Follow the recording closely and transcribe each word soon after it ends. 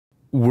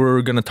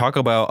we're going to talk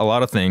about a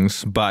lot of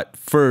things, but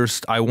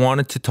first I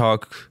wanted to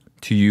talk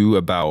to you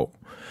about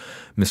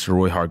Mr.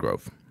 Roy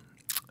Hargrove.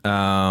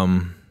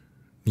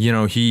 You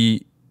know,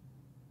 he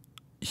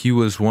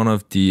was one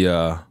of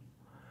the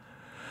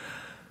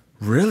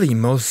really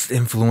most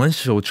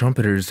influential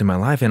trumpeters in my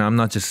life. And I'm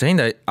not just saying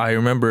that. I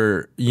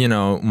remember, you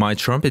know, my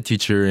trumpet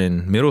teacher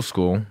in middle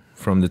school,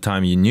 from the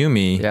time you knew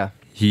me,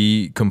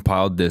 he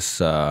compiled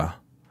this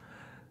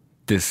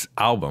this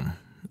album,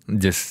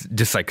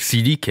 just like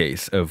CD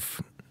case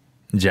of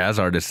jazz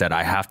artists that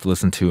I have to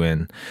listen to.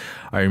 And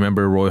I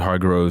remember Roy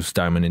Hargrove's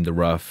Diamond in the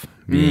Rough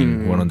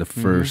being one of the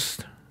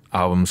first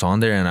albums on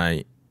there. And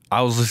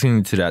I was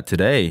listening to that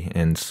today.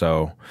 And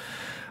so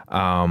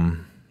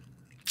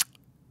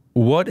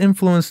what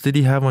influence did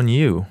he have on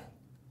you?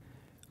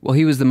 Well,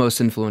 he was the most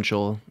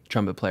influential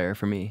trumpet player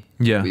for me.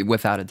 Yeah.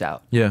 Without a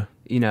doubt. Yeah.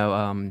 You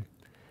know,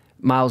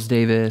 Miles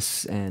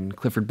Davis and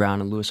Clifford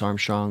Brown and Louis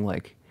Armstrong,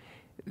 like,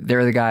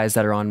 they're the guys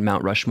that are on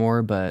Mount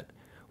Rushmore, but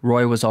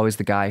Roy was always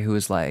the guy who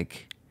was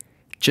like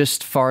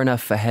just far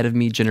enough ahead of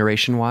me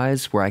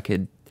generation-wise where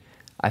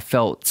I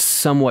felt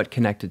somewhat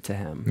connected to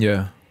him.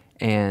 Yeah.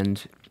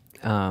 And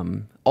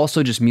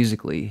also just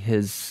musically,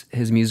 his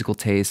musical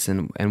tastes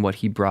and what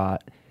he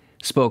brought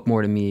spoke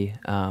more to me,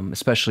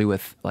 especially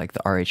with like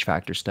the RH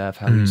Factor stuff,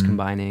 how he was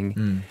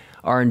combining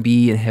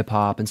R&B and hip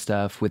hop and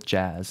stuff with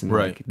jazz, and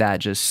like that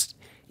just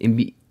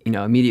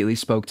immediately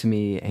spoke to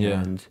me.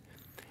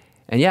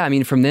 And yeah, I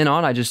mean, from then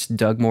on, I just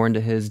dug more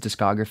into his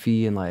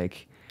discography and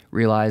like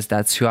realized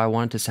that's who I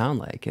wanted to sound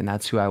like, and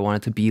that's who I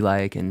wanted to be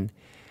like. And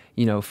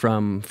you know,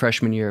 from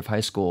freshman year of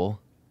high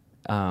school,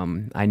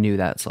 I knew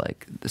that's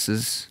like this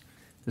is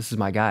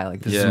my guy,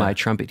 like this is my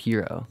trumpet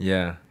hero.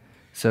 Yeah.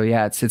 So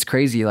yeah, it's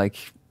crazy. Like,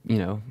 you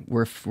know,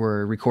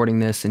 we're recording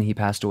this and he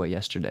passed away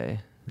yesterday.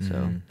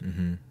 So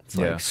it's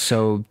like,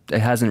 so it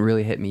hasn't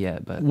really hit me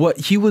yet, but what,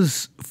 he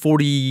was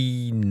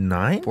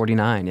 49?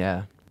 49,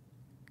 yeah.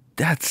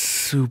 That's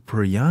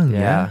super young,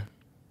 yeah.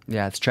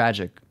 Yeah, it's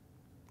tragic.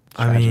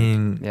 I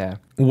mean,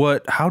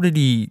 how did do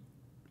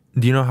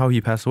you know how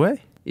he passed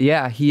away?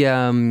 Yeah, he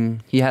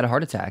had a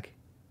heart attack.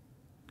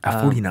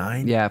 At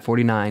 49? Yeah,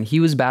 49. He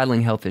was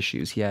battling health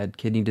issues. He had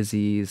kidney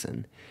disease,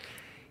 and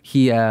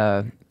he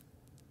had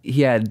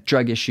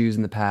drug issues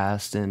in the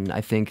past, and I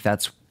think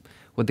that's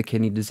what the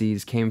kidney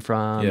disease came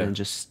from. And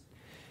just,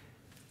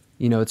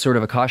 you know, it's sort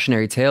of a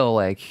cautionary tale,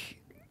 like,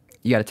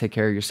 you got to take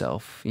care of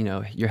yourself. You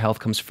know, your health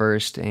comes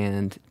first,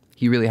 and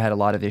he really had a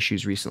lot of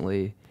issues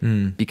recently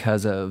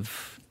because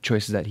of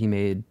choices that he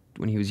made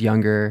when he was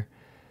younger.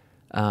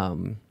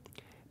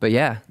 But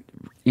yeah,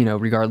 you know,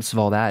 regardless of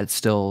all that, it's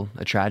still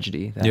a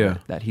tragedy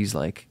that he's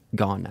like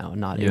gone now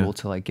and not able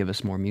to like give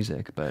us more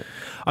music. But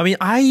I mean,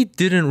 I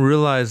didn't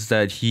realize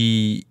that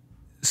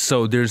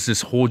so there's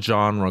this whole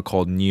genre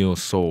called neo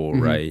soul,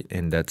 right?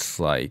 And that's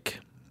like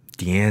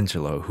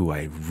D'Angelo, who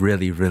I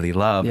really, really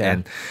love.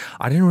 And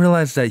I didn't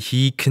realize that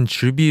he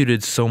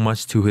contributed so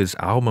much to his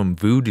album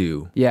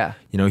Voodoo. Yeah.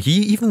 You know, he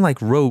even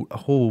like wrote a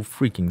whole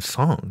freaking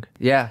song.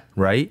 Yeah.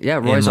 Right? Yeah,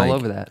 Roy's all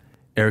over that.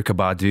 Erykah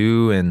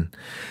Badu, and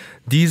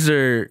these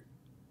are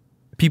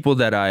people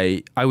that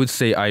I would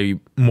say I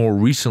more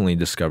recently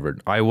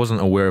discovered. I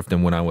wasn't aware of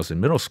them when I was in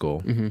middle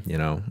school. You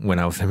know, when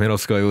I was in middle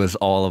school, it was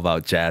all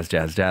about jazz,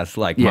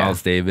 like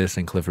Miles Davis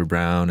and Clifford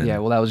Brown. And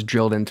well, that was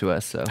drilled into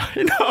us, so.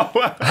 I know.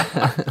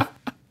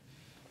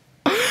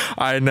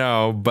 I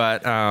know,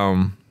 but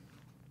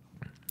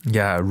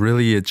yeah,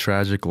 really a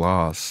tragic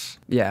loss.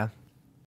 Yeah,